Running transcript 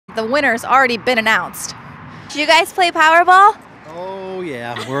The winner's already been announced. Do you guys play Powerball? Oh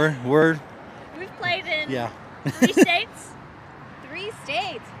yeah, We've played in 3 states. 3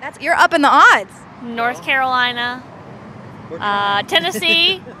 states. You're up in the odds. North Carolina,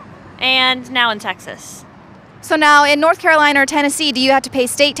 Tennessee, and now in Texas. So now in North Carolina or Tennessee, do you have to pay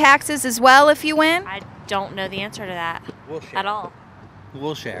state taxes as well if you win? I don't know the answer to that at all.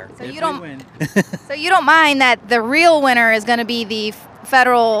 We'll share. So if you don't we win. So you don't mind that the real winner is going to be the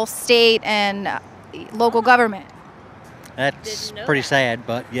federal, state, and local government? That's pretty sad,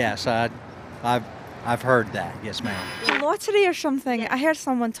 but yes, I've heard that. Yes, ma'am. A lottery or something. I heard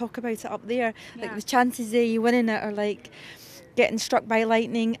someone talk about it up there. Like the chances of you winning it are like getting struck by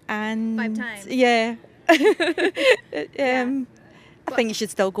lightning and 5 times. Yeah. I think you should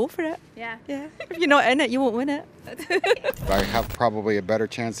still go for it. Yeah. If you're not in it, you won't win it. I have probably a better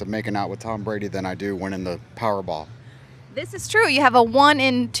chance of making out with Tom Brady than I do winning the Powerball. This is true. You have a 1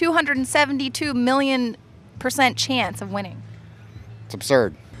 in 272 million % chance of winning. It's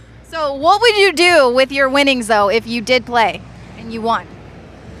absurd. So what would you do with your winnings, though, if you did play and you won?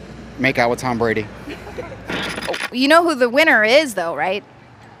 Make out with Tom Brady. You know who the winner is, though, right?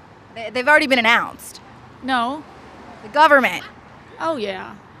 They've already been announced. No. The government. Oh,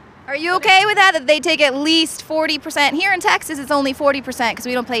 yeah. Are you okay with that they take at least 40%? Here in Texas, it's only 40% because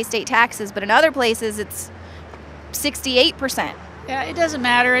we don't pay state taxes, but in other places, it's 68%. Yeah, it doesn't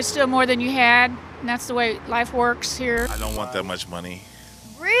matter. It's still more than you had, and that's the way life works here. I don't want that much money.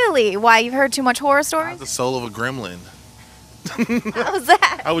 Really? Why? You've heard too much horror stories? The soul of a gremlin. How's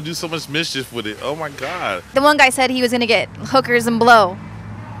that? I would do so much mischief with it. Oh my God. The one guy said he was going to get hookers and blow.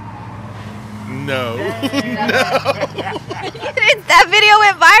 No. That video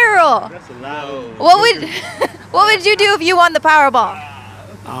went viral. That's a lot. What would you do if you won the Powerball?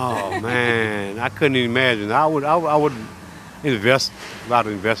 Oh man, I couldn't even imagine. I would invest a lot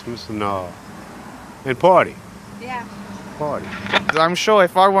of investments and party. Yeah. Party. I'm sure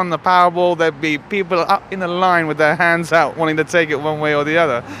if I won the Powerball, there'd be people up in a line with their hands out wanting to take it one way or the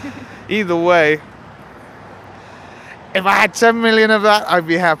other. Either way, if I had 10 million of that, I'd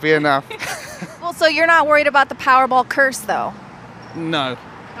be happy enough. Well, so you're not worried about the Powerball curse, though? No.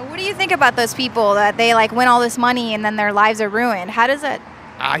 And what do you think about those people that they like win all this money and then their lives are ruined? How does it?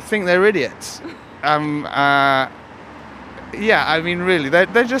 I think they're idiots. Yeah, I mean, really,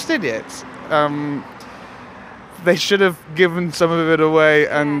 they're just idiots. They should have given some of it away,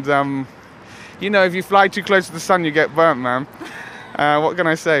 and you know, if you fly too close to the sun, you get burnt, man. What can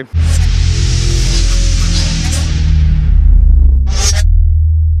I say?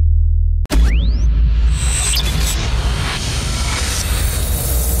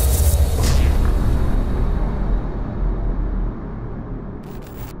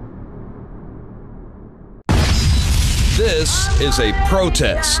 This is a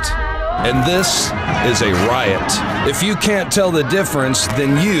protest, and this is a riot. If you can't tell the difference,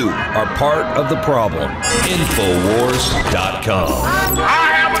 then you are part of the problem. INFOWARS.com.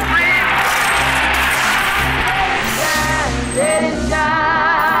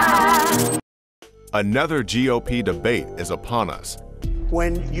 Another GOP debate is upon us.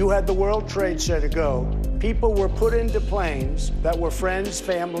 When you had the World Trade Center go, people were put into planes that were friends,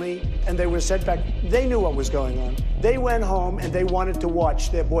 family, and they were sent back. They knew what was going on. They went home and they wanted to watch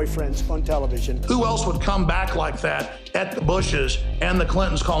their boyfriends on television. Who else would come back like that at the Bushes and the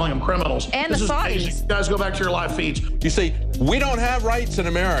Clintons calling them criminals? And the Saudis. You guys go back to your live feeds. You see, we don't have rights in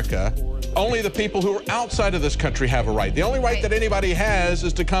America. Only the people who are outside of this country have a right. The only right that anybody has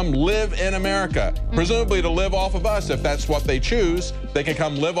is to come live in America, presumably to live off of us if that's what they choose. They can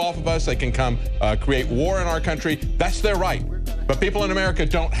come live off of us. They can come create war in our country. That's their right. But people in America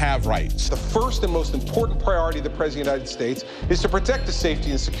don't have rights. The first and most important priority of the President of the United States is to protect the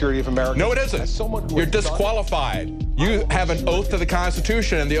safety and security of America. No, it isn't. You're disqualified. You have an oath to the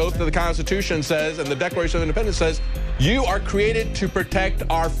Constitution, and the oath to the Constitution says, and the Declaration of Independence says, you are created to protect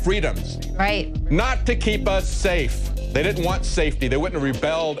our freedoms. Right. Not to keep us safe. They didn't want safety. They wouldn't have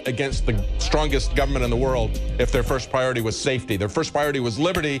rebelled against the strongest government in the world if their first priority was safety. Their first priority was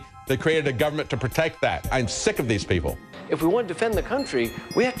liberty. They created a government to protect that. I'm sick of these people. If we want to defend the country,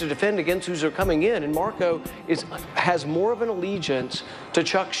 we have to defend against who's are coming in. And Marco has more of an allegiance to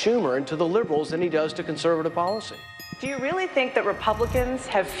Chuck Schumer and to the liberals than he does to conservative policy. Do you really think that Republicans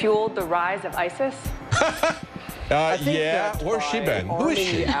have fueled the rise of ISIS? I think Yeah, that where's she by been? Who is arming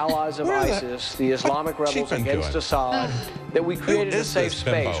she? the allies of Where the- ISIS, the Islamic What's she rebels been against doing? Assad, that we created a is safe this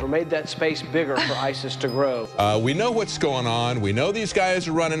space bimbo? or made that space bigger for ISIS to grow. We know what's going on. We know these guys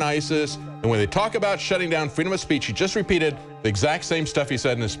are running ISIS. And when they talk about shutting down freedom of speech, he just repeated the exact same stuff he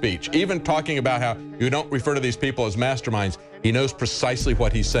said in his speech. Even talking about how you don't refer to these people as masterminds, he knows precisely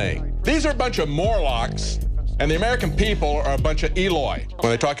what he's saying. These are a bunch of Morlocks, and the American people are a bunch of Eloi.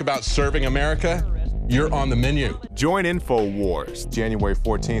 When they talk about serving America, you're on the menu. Join InfoWars January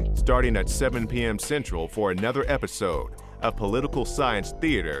 14th, starting at 7 p.m. Central for another episode of Political Science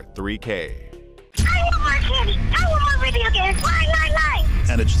Theater 3K. I want more candy. I want more video games. Line.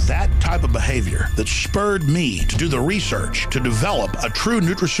 And it's that type of behavior that spurred me to do the research to develop a true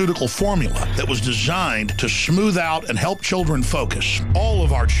nutraceutical formula that was designed to smooth out and help children focus. All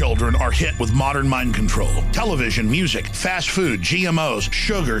of our children are hit with modern mind control. Television, music, fast food, GMOs,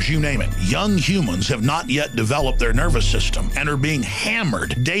 sugars, you name it. Young humans have not yet developed their nervous system and are being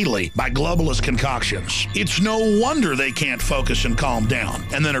hammered daily by globalist concoctions. It's no wonder they can't focus and calm down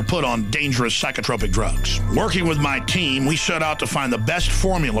and then are put on dangerous psychotropic drugs. Working with my team, we set out to find the best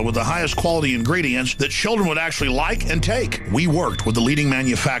formula with the highest quality ingredients that children would actually like and take. We worked with the leading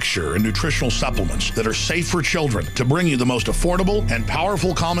manufacturer in nutritional supplements that are safe for children to bring you the most affordable and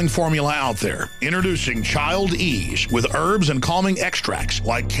powerful calming formula out there. Introducing Child Ease with herbs and calming extracts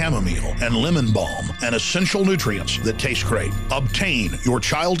like chamomile and lemon balm and essential nutrients that taste great. Obtain your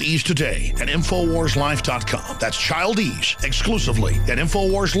Child Ease today at InfoWarsLife.com. That's Child Ease exclusively at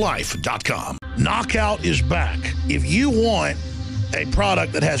InfoWarsLife.com. Knockout is back. If you want a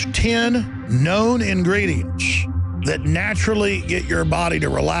product that has 10 known ingredients that naturally get your body to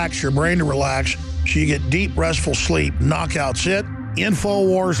relax, your brain to relax, so you get deep, restful sleep, Knockout's it.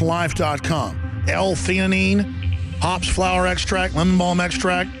 InfoWarsLife.com. L-theanine, hops flower extract, lemon balm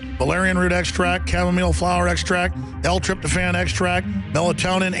extract, valerian root extract, chamomile flower extract, L-tryptophan extract,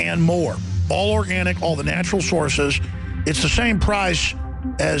 melatonin, and more. All organic, all the natural sources. It's the same price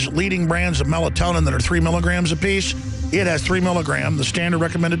as leading brands of melatonin that are 3 milligrams apiece. It has 3 milligrams, the standard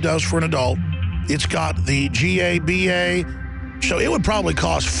recommended dose for an adult. It's got the GABA, so it would probably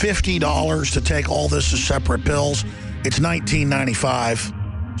cost $50 to take all this as separate pills. It's $19.95.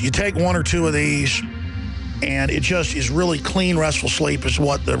 You take 1 or 2 of these, and it just is really clean, restful sleep is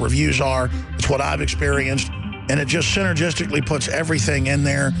what the reviews are. It's what I've experienced. And it just synergistically puts everything in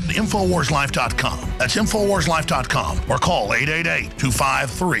there. InfoWarsLife.com. That's InfoWarsLife.com. Or call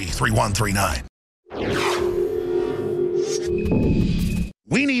 888-253-3139.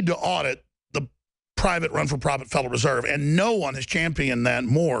 We need to audit the private run-for-profit Federal Reserve, and no one has championed that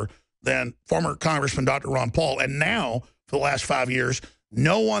more than former Congressman Dr. Ron Paul. And now, for the last 5 years,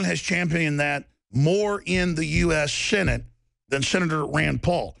 no one has championed that more in the U.S. Senate than Senator Rand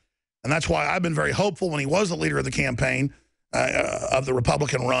Paul. And that's why I've been very hopeful when he was the leader of the campaign of the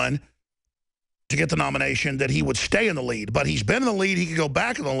Republican run to get the nomination that he would stay in the lead. But he's been in the lead. He could go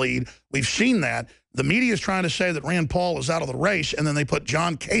back in the lead. We've seen that. The media is trying to say that Rand Paul is out of the race, and then they put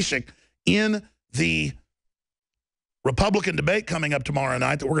John Kasich in the Republican debate coming up tomorrow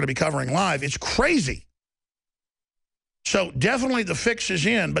night that we're going to be covering live. It's crazy. So definitely the fix is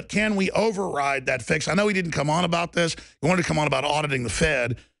in, but can we override that fix? I know he didn't come on about this. He wanted to come on about auditing the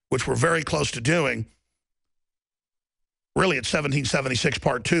Fed, which we're very close to doing. Really, it's 1776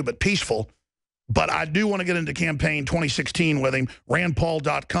 Part 2, but peaceful. But I do want to get into campaign 2016 with him,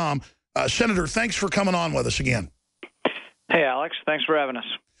 randpaul.com. Senator, thanks for coming on with us again. Hey, Alex. Thanks for having us.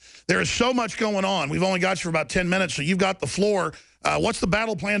 There is so much going on. We've only got you for about 10 minutes, so you've got the floor. What's the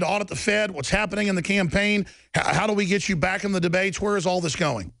battle plan to audit the Fed? What's happening in the campaign? How do we get you back in the debates? Where is all this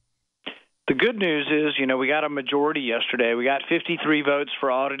going? The good news is, we got a majority yesterday. We got 53 votes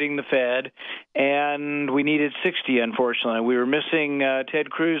for auditing the Fed, and we needed 60, unfortunately. We were missing Ted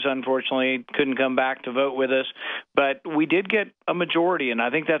Cruz, unfortunately, couldn't come back to vote with us. But we did get a majority, and I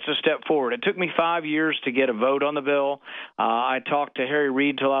think that's a step forward. It took me 5 years to get a vote on the bill. I talked to Harry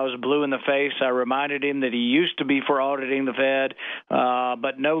Reid till I was blue in the face. I reminded him that he used to be for auditing the Fed,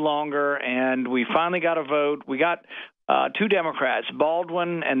 but no longer, and we finally got a vote. We got 2 Democrats,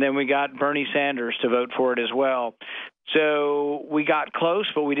 Baldwin, and then we got Bernie Sanders to vote for it as well. So we got close,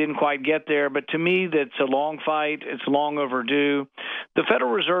 but we didn't quite get there. But to me, that's a long fight. It's long overdue. The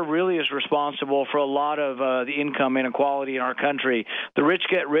Federal Reserve really is responsible for a lot of the income inequality in our country. The rich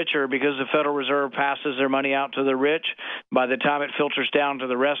get richer because the Federal Reserve passes their money out to the rich. By the time it filters down to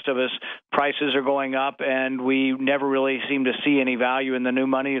the rest of us, prices are going up, and we never really seem to see any value in the new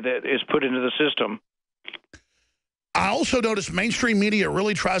money that is put into the system. I also noticed mainstream media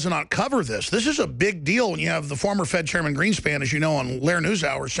really tries to not cover this. This is a big deal when you have the former Fed Chairman Greenspan, as you know, on Lair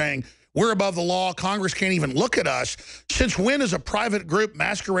NewsHour saying we're above the law. Congress can't even look at us. Since when is a private group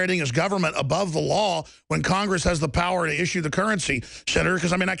masquerading as government above the law when Congress has the power to issue the currency, Senator?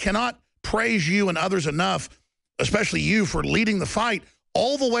 Because, I mean, I cannot praise you and others enough, especially you, for leading the fight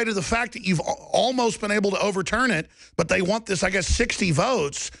all the way to the fact that you've almost been able to overturn it, but they want this, I guess, 60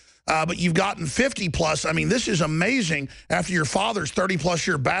 votes, but you've gotten 50 plus. I mean, this is amazing after your father's 30-plus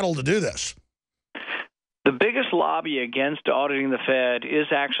year battle to do this. The biggest lobby against auditing the Fed is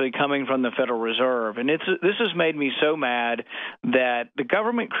actually coming from the Federal Reserve. And this has made me so mad that the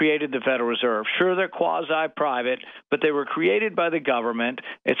government created the Federal Reserve. Sure, they're quasi-private, but they were created by the government.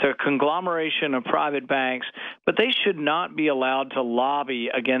 It's a conglomeration of private banks, but they should not be allowed to lobby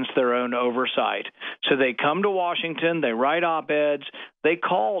against their own oversight. So they come to Washington, they write op-eds, they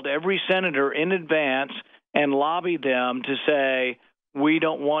called every senator in advance and lobbied them to say, we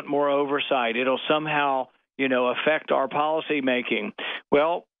don't want more oversight. It'll somehow, affect our policy making.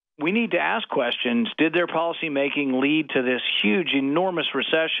 Well, we need to ask questions. Did their policy making lead to this huge, enormous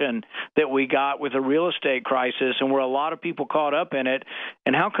recession that we got with a real estate crisis, and where a lot of people caught up in it?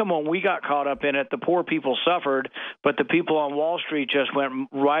 And how come when we got caught up in it, the poor people suffered, but the people on Wall Street just went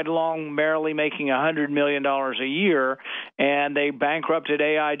right along merrily making $100 million a year, and they bankrupted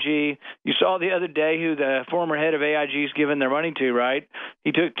AIG? You saw the other day who the former head of AIG is giving their money to, right?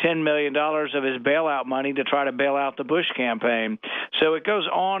 He took $10 million of his bailout money to try to bail out the Bush campaign. So it goes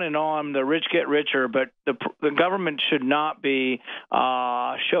on and on. The rich get richer, but the government should not be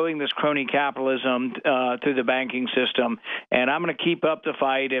showing this crony capitalism through the banking system. And I'm going to keep up the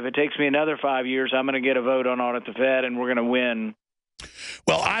fight. If it takes me another 5 years, I'm going to get a vote on audit the Fed, and we're going to win.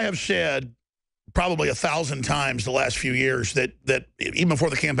 Well, I have said probably 1,000 times the last few years that even before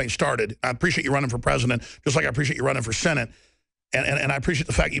the campaign started, I appreciate you running for president, just like I appreciate you running for Senate. And I appreciate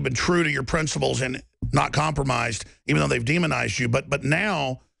the fact you've been true to your principles and not compromised, even though they've demonized you. But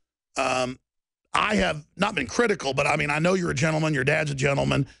now I have not been critical, but I mean, I know you're a gentleman. Your dad's a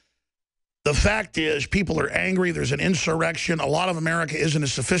gentleman. The fact is, people are angry. There's an insurrection. A lot of America isn't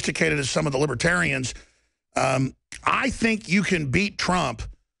as sophisticated as some of the libertarians. I think you can beat Trump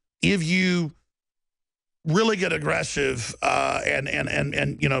if you really get aggressive and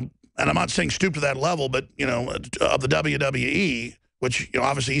I'm not saying stoop to that level, but, of the WWE, which,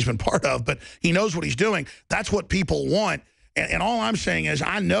 obviously he's been part of, but he knows what he's doing. That's what people want. And all I'm saying is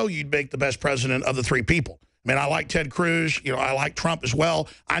I know you'd make the best president of the three people. I mean, I like Ted Cruz. I like Trump as well.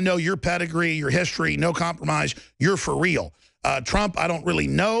 I know your pedigree, your history, no compromise. You're for real. Trump, I don't really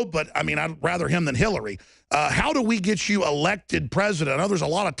know, but, I mean, I'd rather him than Hillary. How do we get you elected president? I know there's a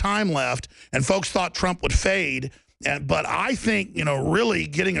lot of time left, and folks thought Trump would fade. But I think, really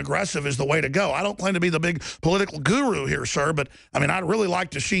getting aggressive is the way to go. I don't claim to be the big political guru here, sir, but, I mean, I'd really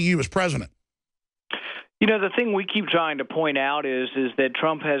like to see you as president. The thing we keep trying to point out is that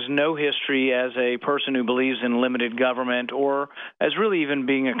Trump has no history as a person who believes in limited government or as really even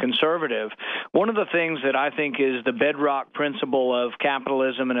being a conservative. One of the things that I think is the bedrock principle of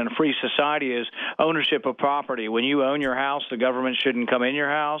capitalism and in a free society is ownership of property. When you own your house, the government shouldn't come in your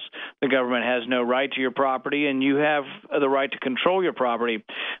house. The government has no right to your property, and you have the right to control your property.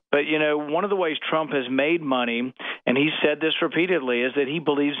 But, one of the ways Trump has made money, and he's said this repeatedly, is that he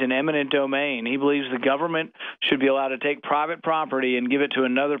believes in eminent domain. He believes the government should be allowed to take private property and give it to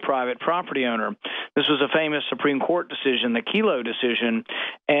another private property owner. This was a famous Supreme Court decision, the Kelo decision,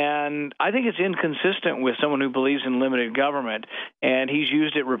 and I think it's inconsistent with someone who believes in limited government, and he's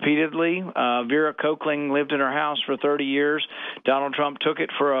used it repeatedly. Vera Cochling lived in her house for 30 years. Donald Trump took it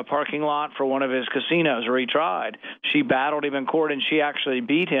for a parking lot for one of his casinos, or he tried. She battled him in court, and she actually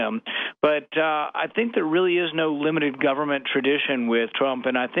beat him. But I think there really is no limited government tradition with Trump,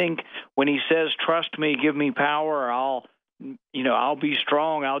 and I think when he says, trust me, give me power, I'll be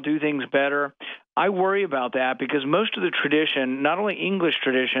strong, I'll do things better, I worry about that because most of the tradition, not only English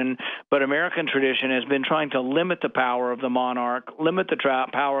tradition, but American tradition, has been trying to limit the power of the monarch, limit the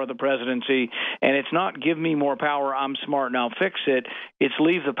power of the presidency, and it's not give me more power, I'm smart and I'll fix it. It's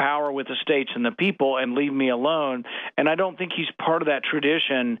leave the power with the states and the people and leave me alone. And I don't think he's part of that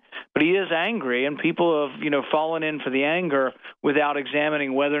tradition, but he is angry, and people have, fallen in for the anger without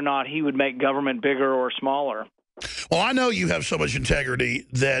examining whether or not he would make government bigger or smaller. Well, I know you have so much integrity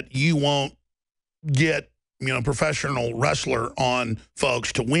that you won't get, professional wrestler on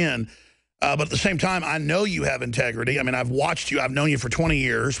folks to win. But at the same time, I know you have integrity. I mean, I've watched you. I've known you for 20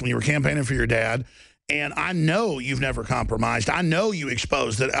 years when you were campaigning for your dad. And I know you've never compromised. I know you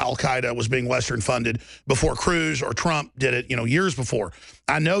exposed that al-Qaeda was being Western funded before Cruz or Trump did it, years before.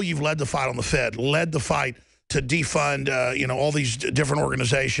 I know you've led the fight on the Fed, led the fight to defund, you know, all these different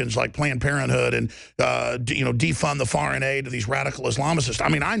organizations like Planned Parenthood and, you know, defund the foreign aid to these radical Islamicists. I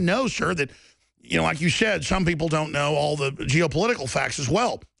mean, I know, sir, that, you know, like you said, some people don't know all the geopolitical facts as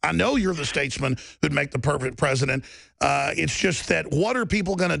well. I know you're the statesman who'd make the perfect president. It's just that what are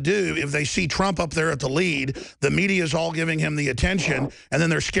people going to do if they see Trump up there at the lead, the media is all giving him the attention, and then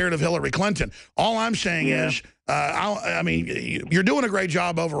they're scared of Hillary Clinton? All I'm saying is, I mean, you're doing a great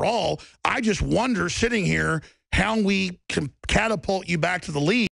job overall. I just wonder, sitting here, how we can catapult you back to the lead.